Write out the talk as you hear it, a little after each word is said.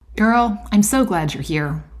Girl, I'm so glad you're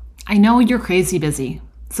here. I know you're crazy busy.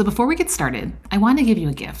 So before we get started, I want to give you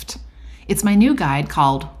a gift. It's my new guide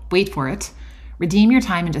called, wait for it, Redeem Your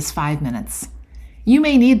Time in Just 5 Minutes. You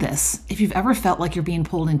may need this if you've ever felt like you're being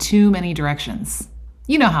pulled in too many directions.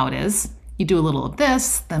 You know how it is. You do a little of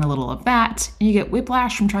this, then a little of that, and you get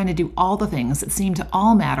whiplash from trying to do all the things that seem to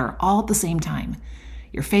all matter all at the same time.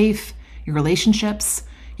 Your faith, your relationships,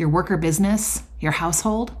 your work or business, your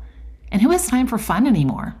household. And who has time for fun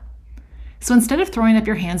anymore? So instead of throwing up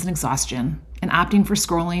your hands in exhaustion and opting for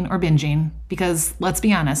scrolling or binging, because let's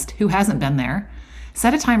be honest, who hasn't been there,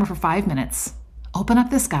 set a timer for 5 minutes, open up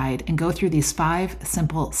this guide and go through these 5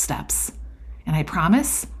 simple steps. And I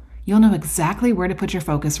promise you'll know exactly where to put your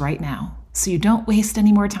focus right now, so you don't waste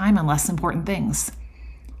any more time on less important things.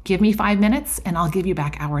 Give me 5 minutes and I'll give you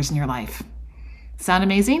back hours in your life. Sound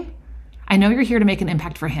amazing? I know you're here to make an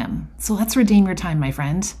impact for him, so let's redeem your time, my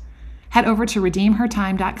friend. Head over to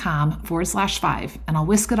redeemhertime.com/5 and I'll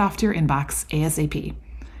whisk it off to your inbox ASAP.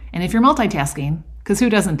 And if you're multitasking, because who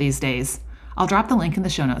doesn't these days, I'll drop the link in the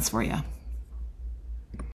show notes for you.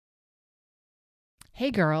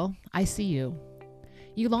 Hey girl, I see you.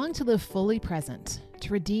 You long to live fully present,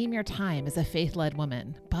 to redeem your time as a faith-led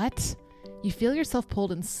woman, but you feel yourself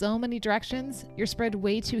pulled in so many directions, you're spread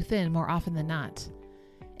way too thin more often than not.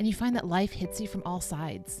 And you find that life hits you from all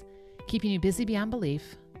sides, keeping you busy beyond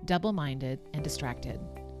belief, double-minded, and distracted.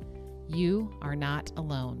 You are not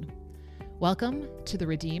alone. Welcome to the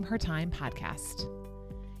Redeem Her Time podcast.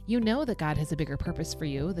 You know that God has a bigger purpose for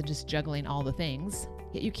you than just juggling all the things,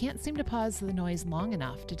 yet you can't seem to pause the noise long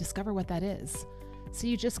enough to discover what that is. So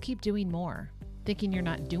you just keep doing more, thinking you're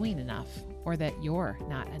not doing enough or that you're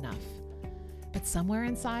not enough. But somewhere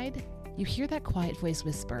inside, you hear that quiet voice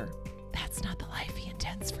whisper, "That's not the life He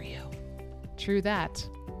intends for you." True that.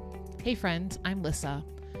 Hey friend, I'm Lissa,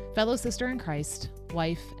 fellow sister in Christ,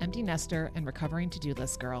 wife, empty nester, and recovering to-do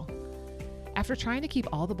list girl. After trying to keep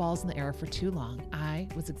all the balls in the air for too long, I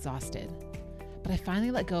was exhausted. But I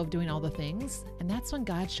finally let go of doing all the things, and that's when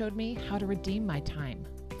God showed me how to redeem my time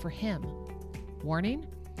for Him. Warning,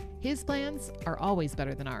 His plans are always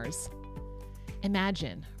better than ours.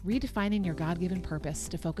 Imagine redefining your God-given purpose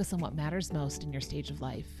to focus on what matters most in your stage of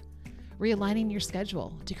life, realigning your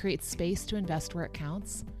schedule to create space to invest where it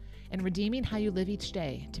counts, and redeeming how you live each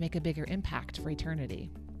day to make a bigger impact for eternity.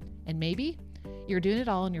 And maybe you're doing it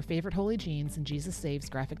all in your favorite holy jeans and Jesus Saves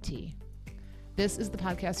graphic tee. This is the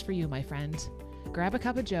podcast for you, my friend. Grab a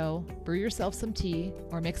cup of joe, brew yourself some tea,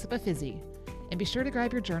 or mix up a fizzy, and be sure to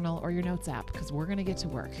grab your journal or your notes app because we're going to get to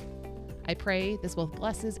work. I pray this both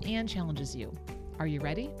blesses and challenges you. Are you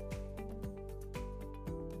ready?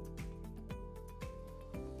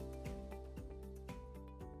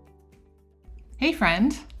 Hey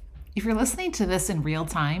friend, if you're listening to this in real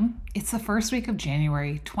time, it's the first week of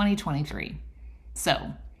January 2023.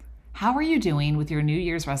 So, how are you doing with your New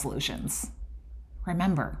Year's resolutions?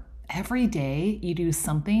 Remember, every day you do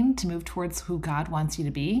something to move towards who God wants you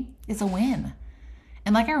to be is a win.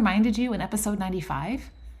 And like I reminded you in episode 95,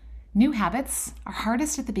 new habits are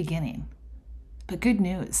hardest at the beginning. But good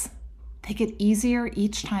news, they get easier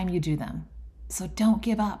each time you do them. So don't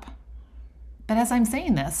give up. But as I'm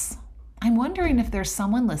saying this, I'm wondering if there's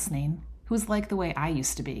someone listening who's like the way I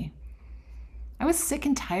used to be. I was sick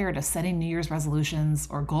and tired of setting New Year's resolutions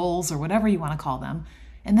or goals or whatever you want to call them,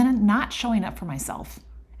 and then not showing up for myself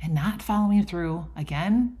and not following through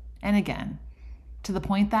again and again, to the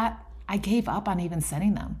point that I gave up on even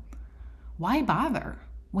setting them. Why bother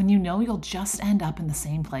when you know you'll just end up in the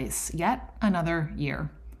same place yet another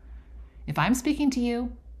year? If I'm speaking to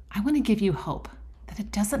you, I want to give you hope that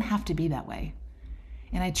it doesn't have to be that way.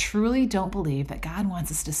 And I truly don't believe that God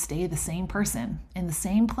wants us to stay the same person in the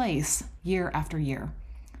same place year after year.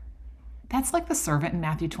 That's like the servant in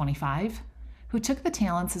Matthew 25, who took the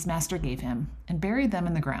talents his master gave him and buried them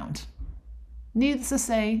in the ground. Needless to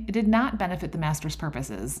say, it did not benefit the master's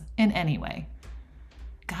purposes in any way.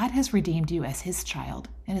 God has redeemed you as His child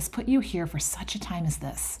and has put you here for such a time as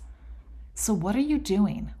this. So what are you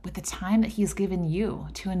doing with the time that He's given you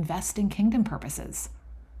to invest in kingdom purposes?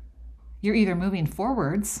 You're either moving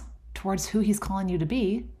forwards towards who He's calling you to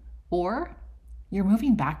be, or you're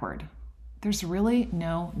moving backward. There's really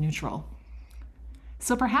no neutral.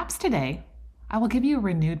 So perhaps today, I will give you a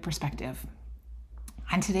renewed perspective.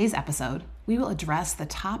 On today's episode, we will address the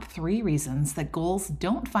top 3 reasons that goals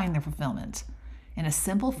don't find their fulfillment and a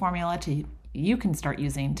simple formula you can start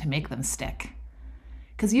using to make them stick.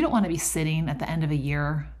 Because you don't want to be sitting at the end of a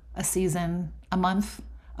year, a season, a month,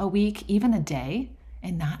 a week, even a day,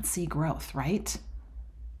 and not see growth, right?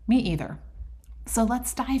 Me either. So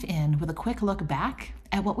let's dive in with a quick look back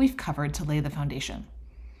at what we've covered to lay the foundation.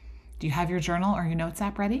 Do you have your journal or your notes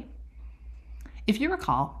app ready? If you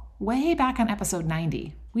recall, way back on episode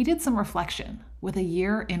 90, we did some reflection with a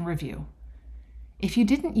year in review. If you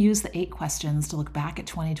didn't use the 8 questions to look back at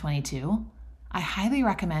 2022, I highly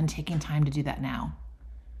recommend taking time to do that now.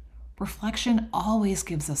 Reflection always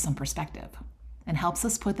gives us some perspective and helps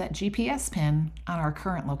us put that GPS pin on our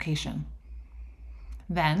current location.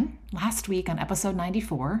 Then, last week on episode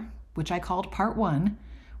 94, which I called Part 1,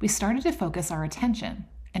 we started to focus our attention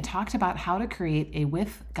and talked about how to create a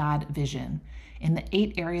with God vision in the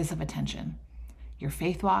 8 areas of attention: your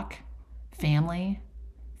faith walk, family,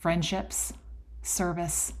 friendships,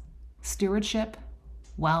 service, stewardship,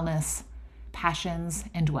 wellness, passions,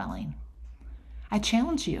 and dwelling. I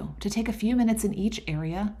challenge you to take a few minutes in each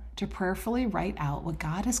area to prayerfully write out what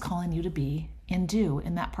God is calling you to be and do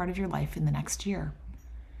in that part of your life in the next year.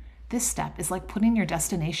 This step is like putting your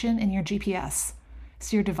destination in your GPS,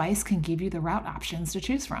 so your device can give you the route options to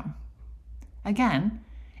choose from. Again,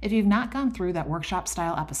 if you've not gone through that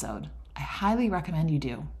workshop-style episode, I highly recommend you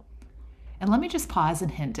do. And let me just pause and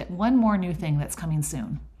hint at one more new thing that's coming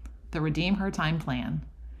soon: the Redeem Her Time Plan.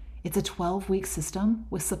 It's a 12-week system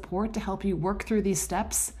with support to help you work through these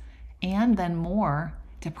steps and then more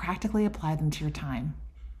to practically apply them to your time.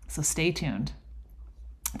 So stay tuned.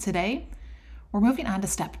 Today, we're moving on to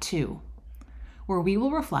step 2, where we will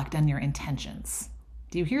reflect on your intentions.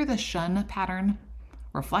 Do you hear the shun pattern?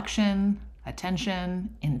 Reflection,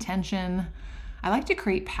 attention, intention. I like to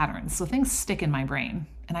create patterns so things stick in my brain,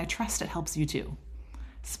 and I trust it helps you too.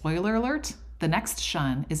 Spoiler alert, the next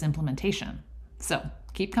shun is implementation. So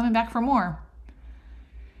keep coming back for more.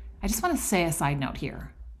 I just want to say a side note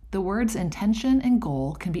here. The words intention and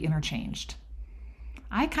goal can be interchanged.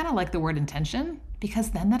 I kind of like the word intention because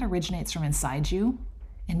then that originates from inside you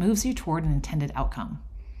and moves you toward an intended outcome.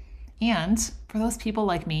 And for those people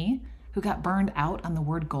like me who got burned out on the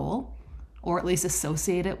word goal, or at least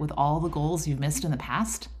associate it with all the goals you've missed in the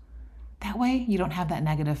past, that way you don't have that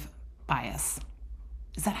negative bias.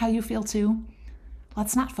 Is that how you feel too?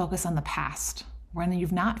 Let's not focus on the past when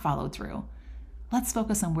you've not followed through. Let's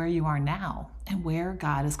focus on where you are now and where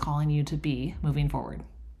God is calling you to be moving forward.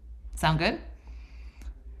 Sound good?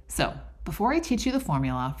 So, before I teach you the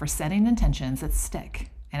formula for setting intentions that stick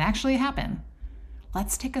and actually happen,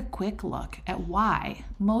 let's take a quick look at why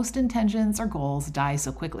most intentions or goals die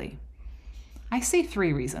so quickly. I see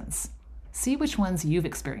 3 reasons. See which ones you've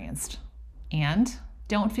experienced. And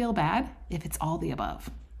don't feel bad if it's all the above.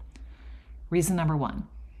 Reason number 1,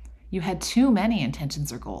 you had too many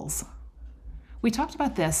intentions or goals. We talked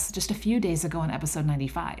about this just a few days ago in episode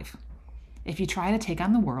 95. If you try to take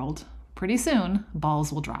on the world, pretty soon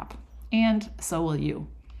balls will drop, and so will you.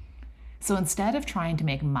 So instead of trying to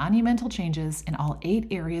make monumental changes in all 8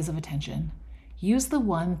 areas of attention, use the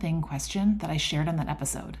one thing question that I shared on that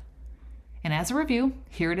episode. And as a review,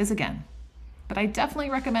 here it is again. But I definitely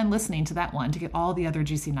recommend listening to that one to get all the other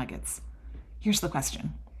juicy nuggets. Here's the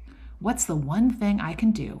question: what's the one thing I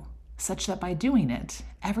can do such that by doing it,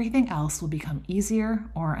 everything else will become easier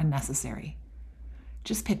or unnecessary?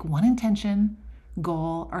 Just pick one intention,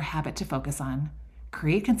 goal, or habit to focus on,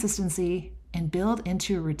 create consistency, and build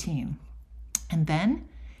into a routine. And then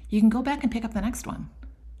you can go back and pick up the next one.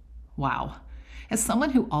 Wow. As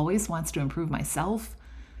someone who always wants to improve myself,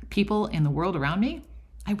 people, in the world around me,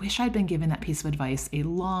 I wish I'd been given that piece of advice a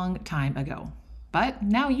long time ago. But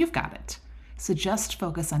now you've got it. So just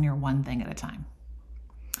focus on your one thing at a time.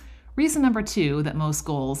 Reason number 2 that most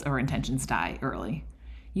goals or intentions die early: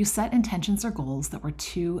 you set intentions or goals that were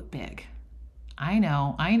too big. I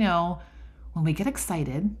know. When we get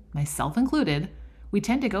excited, myself included, we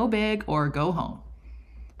tend to go big or go home.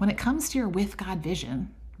 When it comes to your with God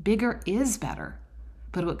vision, bigger is better.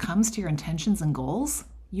 But when it comes to your intentions and goals,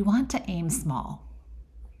 you want to aim small.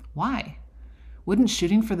 Why? Wouldn't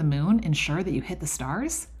shooting for the moon ensure that you hit the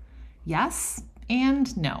stars? Yes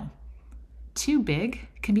and no. Too big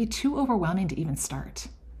can be too overwhelming to even start.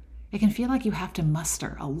 It can feel like you have to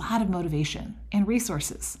muster a lot of motivation and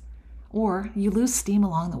resources, or you lose steam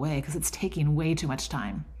along the way because it's taking way too much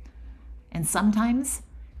time. And sometimes,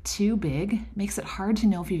 too big makes it hard to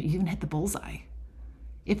know if you've even hit the bullseye.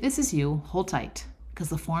 If this is you, hold tight, because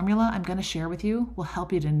the formula I'm going to share with you will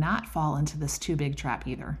help you to not fall into this too big trap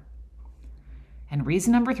either. And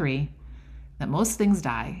reason number 3 that most things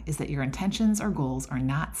die is that your intentions or goals are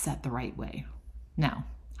not set the right way. Now,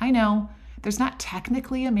 I know there's not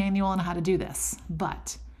technically a manual on how to do this,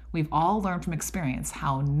 but we've all learned from experience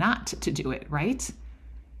how not to do it, right?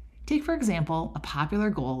 Take, for example, a popular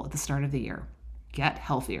goal at the start of the year: get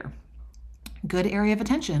healthier. Good area of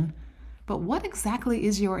attention, but what exactly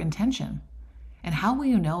is your intention? And how will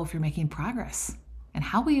you know if you're making progress? And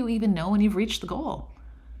how will you even know when you've reached the goal?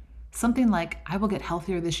 Something like, I will get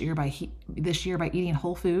healthier this year by eating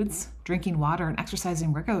whole foods, drinking water, and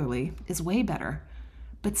exercising regularly is way better,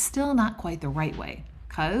 but still not quite the right way,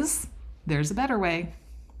 because there's a better way.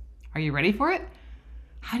 Are you ready for it?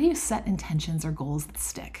 How do you set intentions or goals that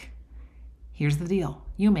stick? Here's the deal.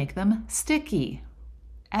 You make them sticky.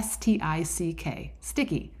 S-T-I-C-K,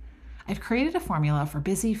 sticky. I've created a formula for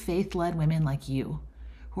busy, faith-led women like you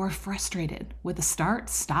who are frustrated with the start,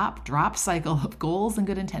 stop, drop cycle of goals and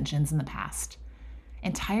good intentions in the past,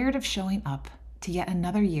 and tired of showing up to yet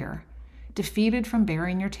another year, defeated from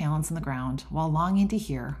burying your talents in the ground while longing to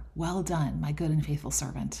hear, "Well done, my good and faithful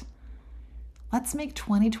servant." Let's make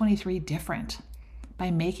 2023 different by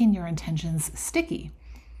making your intentions sticky.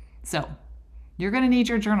 So, you're going to need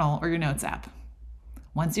your journal or your notes app.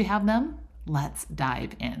 Once you have them, let's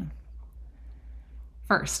dive in.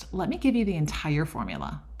 First, let me give you the entire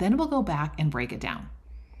formula. Then we'll go back and break it down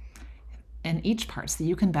in each part so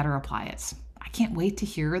you can better apply it. I can't wait to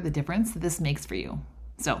hear the difference that this makes for you.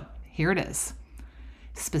 So here it is.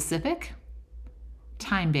 Specific,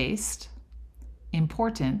 time-based,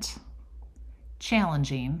 important,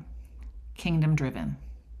 challenging, kingdom-driven.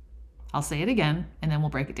 I'll say it again, and then we'll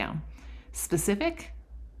break it down. Specific,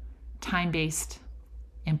 time-based,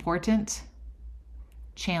 important,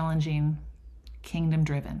 challenging,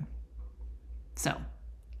 kingdom-driven. So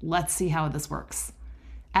let's see how this works.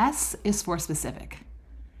 S is for specific.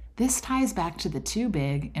 This ties back to the too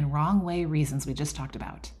big and wrong way reasons we just talked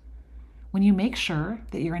about. When you make sure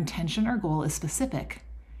that your intention or goal is specific,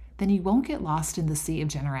 then you won't get lost in the sea of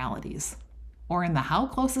generalities or in the how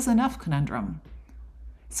close is enough conundrum.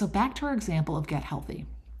 So back to our example of get healthy.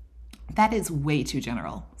 That is way too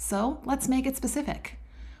general. So let's make it specific.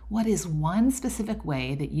 What is one specific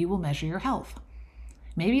way that you will measure your health?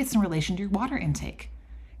 Maybe it's in relation to your water intake,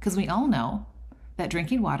 because we all know that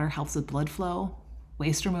drinking water helps with blood flow,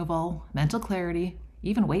 waste removal, mental clarity,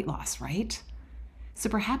 even weight loss, right? So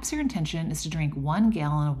perhaps your intention is to drink 1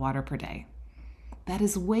 gallon of water per day. That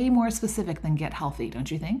is way more specific than get healthy,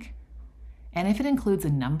 don't you think? And if it includes a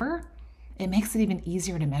number, it makes it even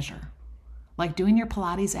easier to measure, like doing your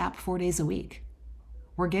Pilates app 4 days a week.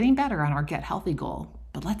 We're getting better on our get healthy goal,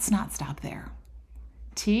 but let's not stop there.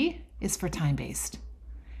 T is for time-based.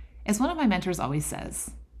 As one of my mentors always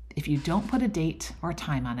says, if you don't put a date or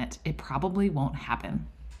time on it, it probably won't happen.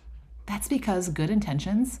 That's because good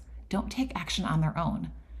intentions don't take action on their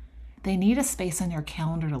own. They need a space on your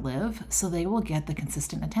calendar to live so they will get the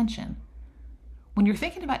consistent attention. When you're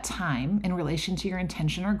thinking about time in relation to your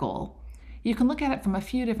intention or goal, you can look at it from a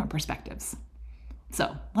few different perspectives.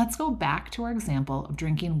 So let's go back to our example of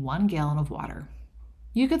drinking 1 gallon of water.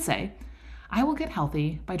 You could say, I will get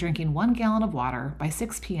healthy by drinking 1 gallon of water by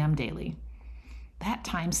 6 p.m. daily. That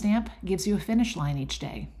timestamp gives you a finish line each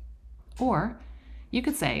day. Or you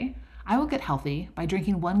could say, I will get healthy by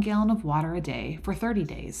drinking 1 gallon of water a day for 30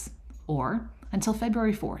 days, or until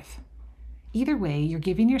February 4th. Either way, you're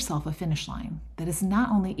giving yourself a finish line that is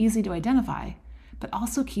not only easy to identify, but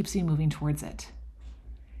also keeps you moving towards it.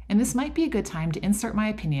 And this might be a good time to insert my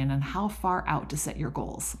opinion on how far out to set your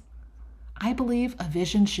goals. I believe a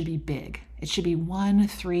vision should be big. It should be 1,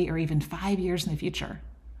 3, or even 5 years in the future.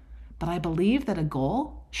 But I believe that a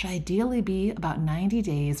goal should ideally be about 90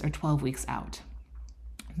 days or 12 weeks out.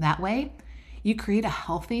 That way, you create a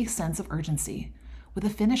healthy sense of urgency with a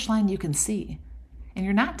finish line you can see. And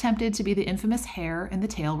you're not tempted to be the infamous hare in the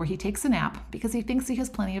tale where he takes a nap because he thinks he has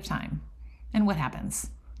plenty of time. And what happens?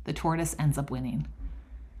 The tortoise ends up winning.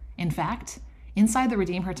 In fact, inside the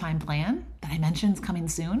Redeem Her Time plan that I mentioned is coming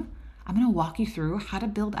soon, I'm going to walk you through how to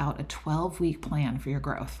build out a 12-week plan for your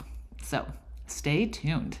growth. So stay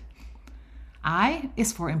tuned. I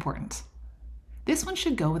is for important. This one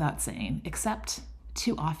should go without saying, except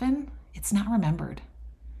too often it's not remembered.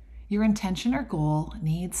 Your intention or goal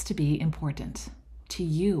needs to be important to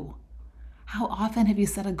you. How often have you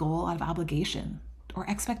set a goal out of obligation or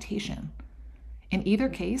expectation? In either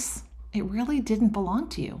case, it really didn't belong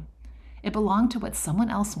to you. It belonged to what someone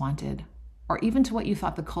else wanted, or even to what you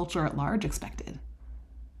thought the culture at large expected.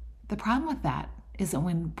 The problem with that is that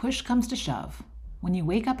when push comes to shove, when you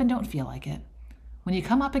wake up and don't feel like it, when you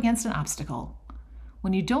come up against an obstacle,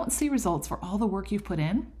 when you don't see results for all the work you've put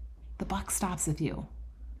in, the buck stops with you.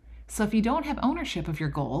 So if you don't have ownership of your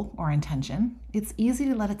goal or intention, it's easy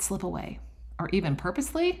to let it slip away, or even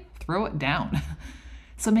purposely throw it down.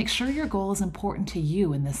 So make sure your goal is important to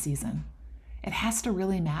you in this season. It has to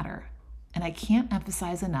really matter. And I can't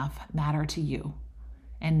emphasize enough matter to you.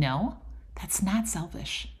 And no, that's not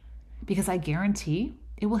selfish, because I guarantee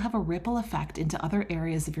it will have a ripple effect into other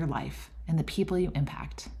areas of your life and the people you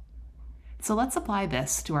impact. So let's apply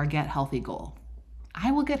this to our Get Healthy goal.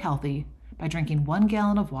 I will get healthy by drinking 1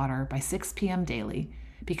 gallon of water by 6 p.m. daily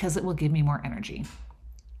because it will give me more energy.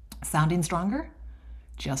 Sounding stronger?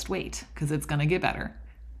 Just wait, because it's going to get better.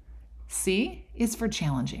 C is for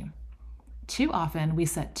challenging. Too often, we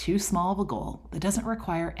set too small of a goal that doesn't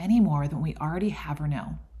require any more than we already have or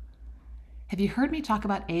know. Have you heard me talk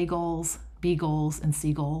about A goals, B goals, and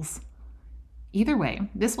C goals? Either way,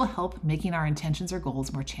 this will help making our intentions or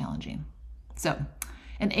goals more challenging. So,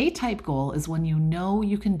 an A-type goal is one you know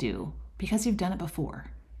you can do because you've done it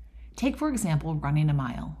before. Take, for example, running a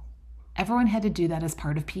mile. Everyone had to do that as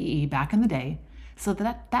part of PE back in the day, so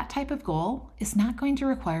that type of goal is not going to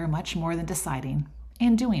require much more than deciding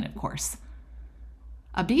and doing, of course.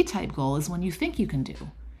 A B-type goal is one you think you can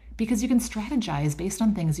do because you can strategize based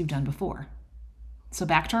on things you've done before. So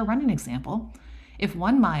back to our running example, if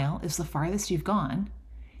 1 mile is the farthest you've gone,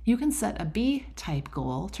 you can set a B-type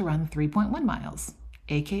goal to run 3.1 miles,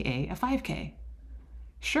 aka a 5K.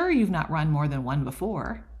 Sure, you've not run more than 1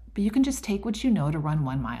 before, but you can just take what you know to run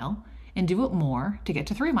 1 mile and do it more to get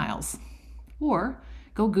to 3 miles. Or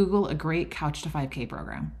go Google a great Couch to 5K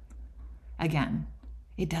program. Again,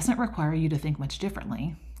 it doesn't require you to think much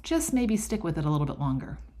differently, just maybe stick with it a little bit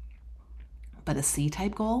longer. But a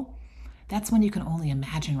C-type goal, that's one you can only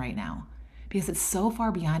imagine right now, because it's so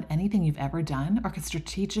far beyond anything you've ever done or could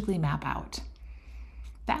strategically map out.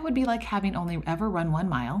 That would be like having only ever run 1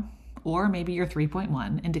 mile, or maybe you're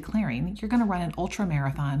 3.1, and declaring you're going to run an ultra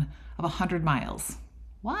marathon of 100 miles.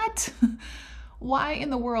 What? Why in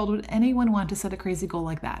the world would anyone want to set a crazy goal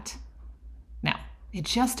like that? Now, it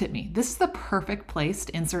just hit me. This is the perfect place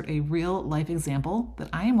to insert a real life example that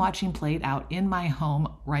I am watching played out in my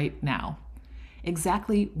home right now.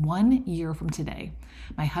 Exactly 1 year from today,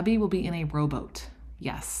 my hubby will be in a rowboat.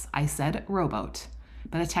 Yes, I said rowboat,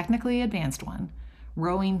 but a technically advanced one,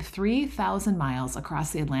 rowing 3,000 miles across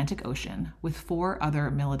the Atlantic Ocean with 4 other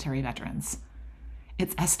military veterans.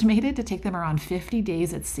 It's estimated to take them around 50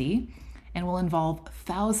 days at sea and will involve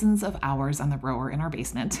thousands of hours on the rower in our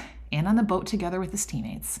basement and on the boat together with his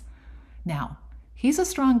teammates. Now, he's a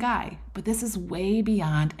strong guy, but this is way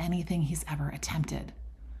beyond anything he's ever attempted.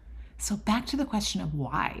 So back to the question of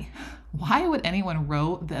why. Why would anyone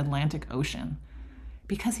row the Atlantic Ocean?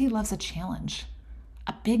 Because he loves a challenge,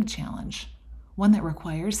 a big challenge, one that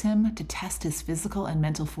requires him to test his physical and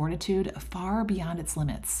mental fortitude far beyond its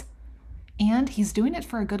limits. And he's doing it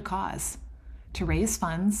for a good cause, to raise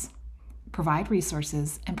funds, provide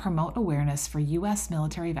resources, and promote awareness for U.S.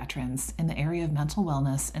 military veterans in the area of mental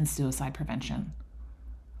wellness and suicide prevention.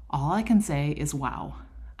 All I can say is wow.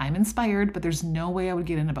 I'm inspired, but there's no way I would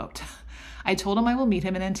get in a boat. I told him I will meet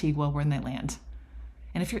him in Antigua when they land.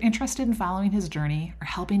 And if you're interested in following his journey or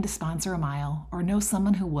helping to sponsor a mile or know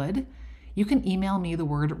someone who would, you can email me the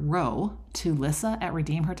word row to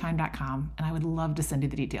lissa@redeemhertime.com, and I would love to send you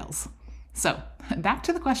the details. So back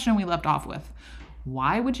to the question we left off with.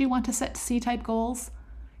 Why would you want to set C-type goals?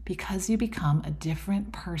 Because you become a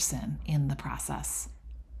different person in the process.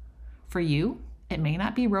 For you, it may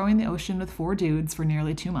not be rowing the ocean with 4 dudes for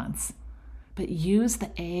nearly 2 months, but use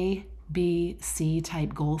the A, B, C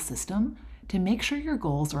type goal system to make sure your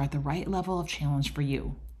goals are at the right level of challenge for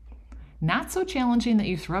you. Not so challenging that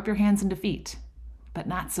you throw up your hands in defeat, but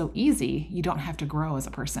not so easy you don't have to grow as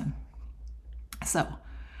a person. So,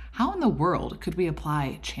 how in the world could we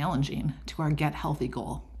apply challenging to our Get Healthy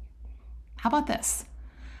goal? How about this?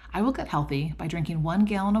 I will get healthy by drinking 1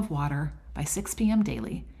 gallon of water by 6 p.m.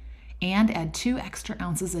 daily and add 2 extra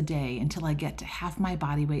ounces a day until I get to half my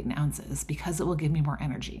body weight in ounces because it will give me more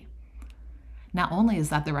energy. Not only is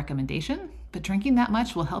that the recommendation, but drinking that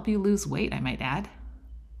much will help you lose weight, I might add.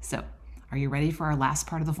 So, are you ready for our last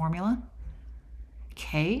part of the formula?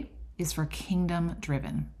 K is for kingdom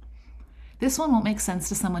driven. This one won't make sense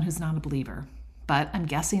to someone who's not a believer, but I'm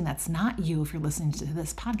guessing that's not you if you're listening to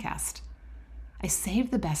this podcast. I saved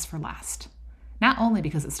the best for last, not only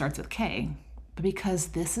because it starts with K, but because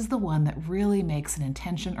this is the one that really makes an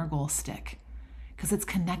intention or goal stick, because it's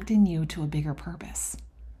connecting you to a bigger purpose.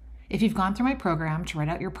 If you've gone through my program to write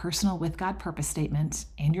out your personal with God purpose statement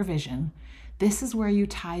and your vision, this is where you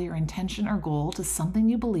tie your intention or goal to something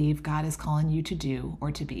you believe God is calling you to do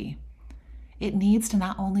or to be. It needs to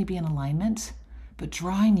not only be in alignment, but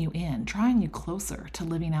drawing you in, drawing you closer to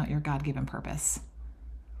living out your God-given purpose.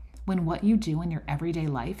 When what you do in your everyday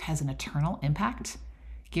life has an eternal impact,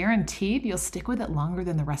 guaranteed you'll stick with it longer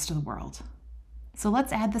than the rest of the world. So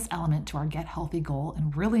let's add this element to our Get Healthy goal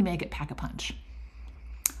and really make it pack a punch.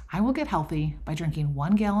 I will get healthy by drinking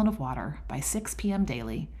 1 gallon of water by 6 p.m.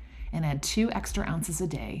 daily and add 2 extra ounces a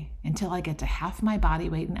day until I get to half my body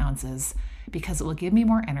weight in ounces, because it will give me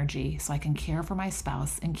more energy so I can care for my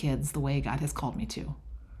spouse and kids the way God has called me to.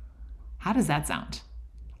 How does that sound?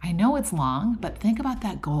 I know it's long, but think about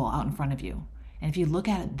that goal out in front of you. And if you look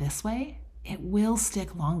at it this way, it will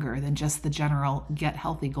stick longer than just the general get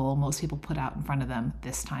healthy goal most people put out in front of them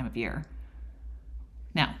this time of year.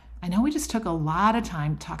 Now, I know we just took a lot of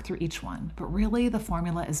time to talk through each one, but really the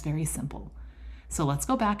formula is very simple. So let's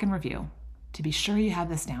go back and review to be sure you have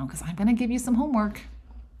this down, because I'm going to give you some homework.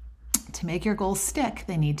 To make your goals stick,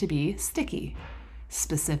 they need to be sticky,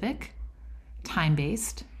 specific,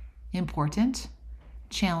 time-based, important,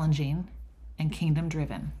 challenging, and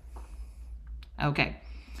kingdom-driven. Okay,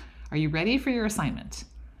 are you ready for your assignment?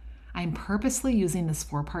 I'm purposely using this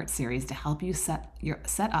 4-part series to help you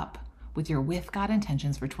set up with your with God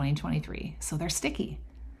intentions for 2023, so they're sticky.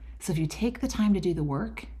 So if you take the time to do the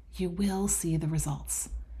work, you will see the results.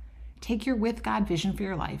 Take your with God vision for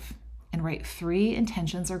your life and write 3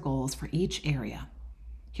 intentions or goals for each area.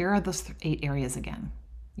 Here are those 8 areas again: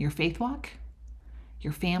 your faith walk,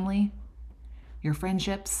 your family, your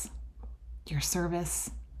friendships, your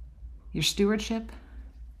service, your stewardship,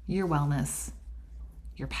 your wellness,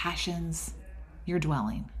 your passions, your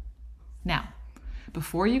dwelling. Now,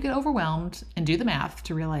 before you get overwhelmed and do the math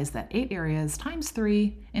to realize that 8 areas times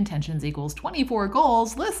 3 intentions equals 24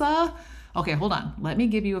 goals, Lissa. Okay, hold on. Let me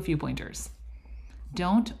give you a few pointers.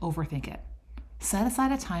 Don't overthink it. Set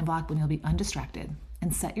aside a time block when you'll be undistracted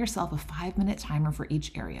and set yourself a 5-minute timer for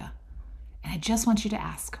each area. And I just want you to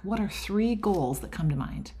ask, what are 3 goals that come to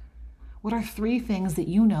mind? What are 3 things that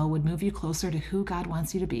you know would move you closer to who God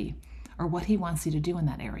wants you to be, or what He wants you to do in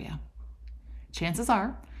that area? Chances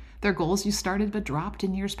are they're goals you started but dropped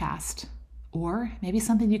in years past, or maybe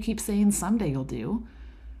something you keep saying someday you'll do,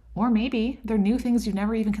 or maybe they're new things you've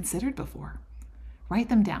never even considered before. Write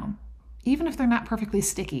them down, even if they're not perfectly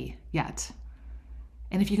sticky yet.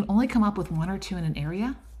 And if you can only come up with 1 or 2 in an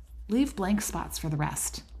area, leave blank spots for the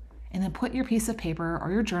rest, and then put your piece of paper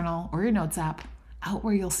or your journal or your notes app out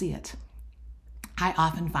where you'll see it. I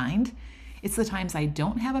often find it's the times I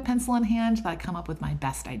don't have a pencil in hand that I come up with my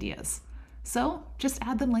best ideas. So just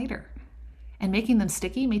add them later. And making them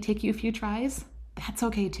sticky may take you a few tries. That's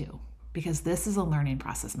okay too, because this is a learning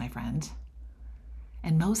process, my friend.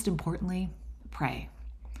 And most importantly, pray.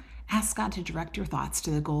 Ask God to direct your thoughts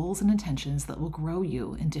to the goals and intentions that will grow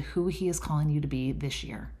you into who He is calling you to be this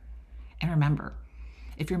year. And remember,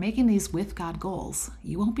 if you're making these with God goals,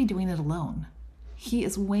 you won't be doing it alone. He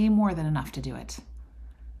is way more than enough to do it.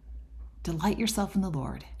 Delight yourself in the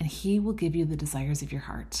Lord, and He will give you the desires of your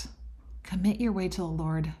heart. Commit your way to the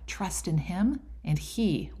Lord, trust in Him, and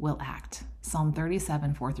He will act. Psalm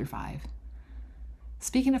 37, 4-5.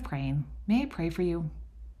 Speaking of praying, may I pray for you?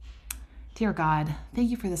 Dear God,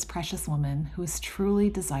 thank you for this precious woman who has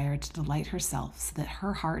truly desired to delight herself so that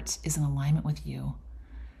her heart is in alignment with you.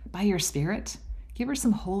 By your Spirit, give her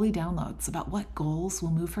some holy downloads about what goals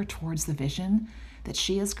will move her towards the vision that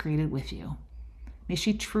she has created with you. May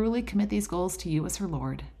she truly commit these goals to you as her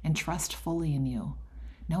Lord and trust fully in you,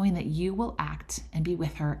 knowing that you will act and be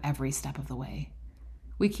with her every step of the way.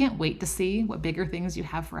 We can't wait to see what bigger things you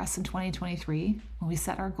have for us in 2023 when we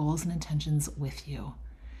set our goals and intentions with you.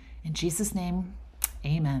 In Jesus' name,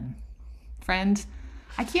 amen. Friend,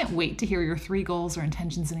 I can't wait to hear your 3 goals or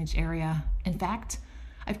intentions in each area. In fact,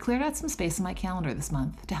 I've cleared out some space in my calendar this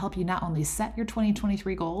month to help you not only set your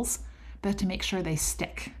 2023 goals, but to make sure they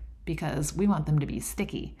stick, because we want them to be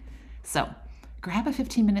sticky. So grab a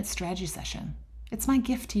 15-minute strategy session. It's my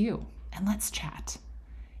gift to you, and let's chat.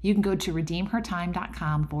 You can go to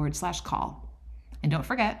redeemhertime.com/call. And don't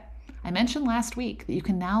forget, I mentioned last week that you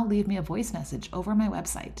can now leave me a voice message over my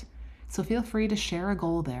website. So feel free to share a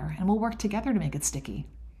goal there, and we'll work together to make it sticky.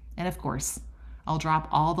 And of course, I'll drop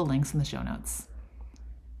all the links in the show notes.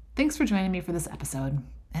 Thanks for joining me for this episode.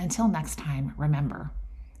 And until next time, remember,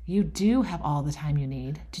 you do have all the time you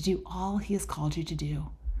need to do all He has called you to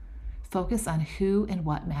do. Focus on who and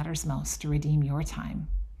what matters most to redeem your time,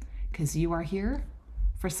 because you are here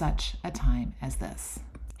for such a time as this.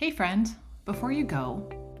 Hey friend, before you go,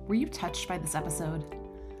 were you touched by this episode?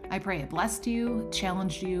 I pray it blessed you,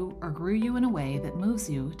 challenged you, or grew you in a way that moves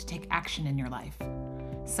you to take action in your life.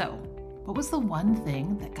 So, what was the one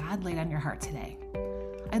thing that God laid on your heart today?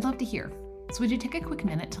 I'd love to hear. So would you take a quick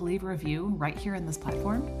minute to leave a review right here in this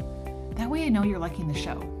platform? That way I know you're liking the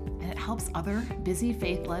show, and it helps other busy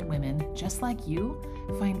faith-led women just like you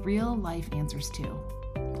find real life answers too.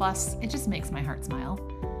 Plus, it just makes my heart smile.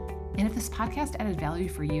 And if this podcast added value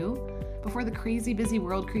for you, before the crazy busy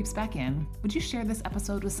world creeps back in, would you share this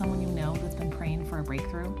episode with someone you know that's been praying for a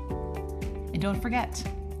breakthrough? And don't forget,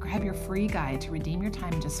 grab your free guide to redeem your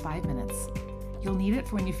time in just 5 minutes. You'll need it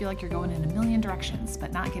for when you feel like you're going in a million directions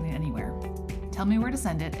but not getting anywhere. Tell me where to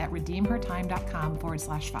send it at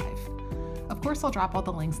redeemhertime.com/5. Of course, I'll drop all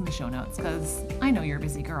the links in the show notes because I know you're a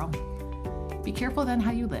busy girl. Be careful then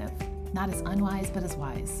how you live, not as unwise but as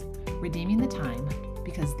wise, redeeming the time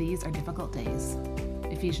because these are difficult days.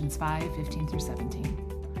 Ephesians 5:15-17.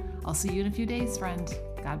 I'll see you in a few days, friend.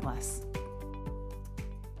 God bless.